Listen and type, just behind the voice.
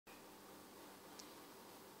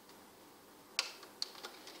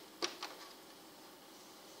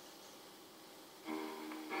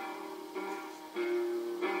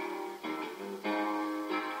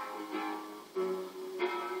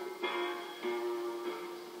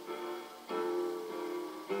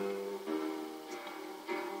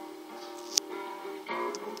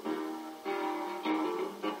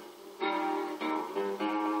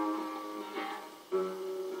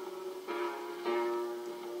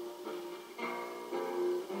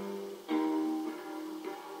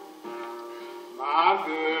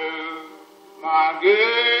my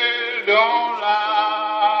girl, don't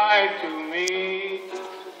lie to me.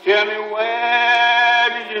 Tell me, where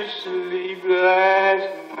did you sleep last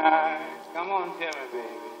night? Come on, tell me, baby.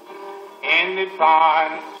 In the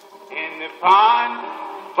pond,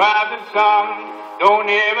 where the sun don't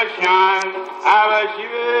ever shine. I was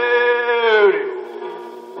shivering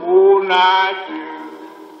all night through.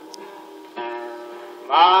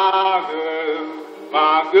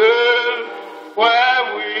 My girl, where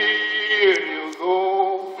will you go?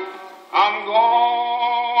 I'm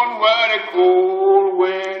gone where the cold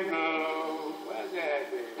wind blows. Where's that,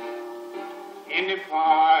 baby? In the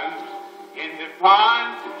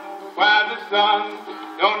pond, where the sun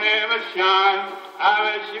don't ever shine. I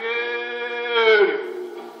was shivering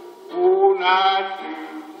all night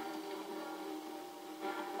through.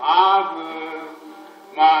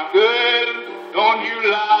 My girl, don't you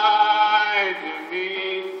lie to me.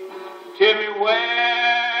 Tell me,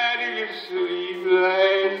 where did you sleep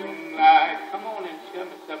last night? Come on and tell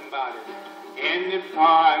me something about it. In the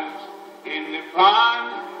pond,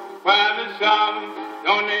 where the sun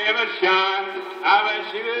don't ever shine. I was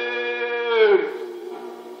shivering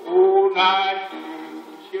all night.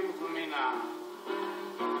 Shiver for me now.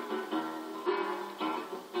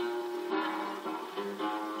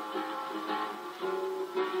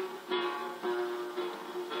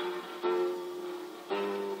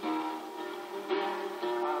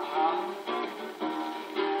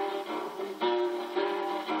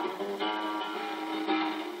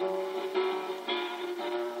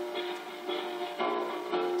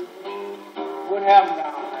 What happened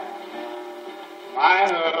down there? My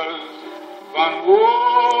husband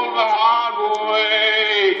was a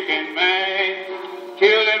hard-working man,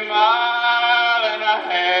 killed a mile and a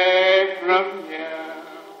half from here.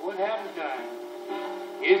 What happened to him?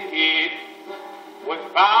 His head was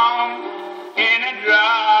found in a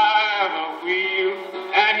driver wheel,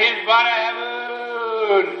 and his body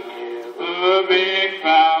never been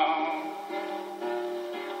found.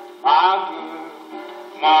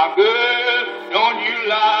 My girl, don't you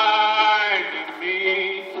lie to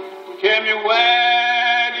me. Tell me,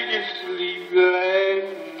 where did you sleep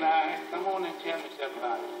last night? Come on and tell me something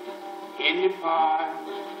about it. In the pond,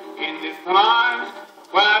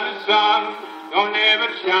 where the sun don't ever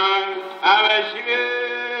shine. I was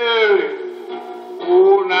shivering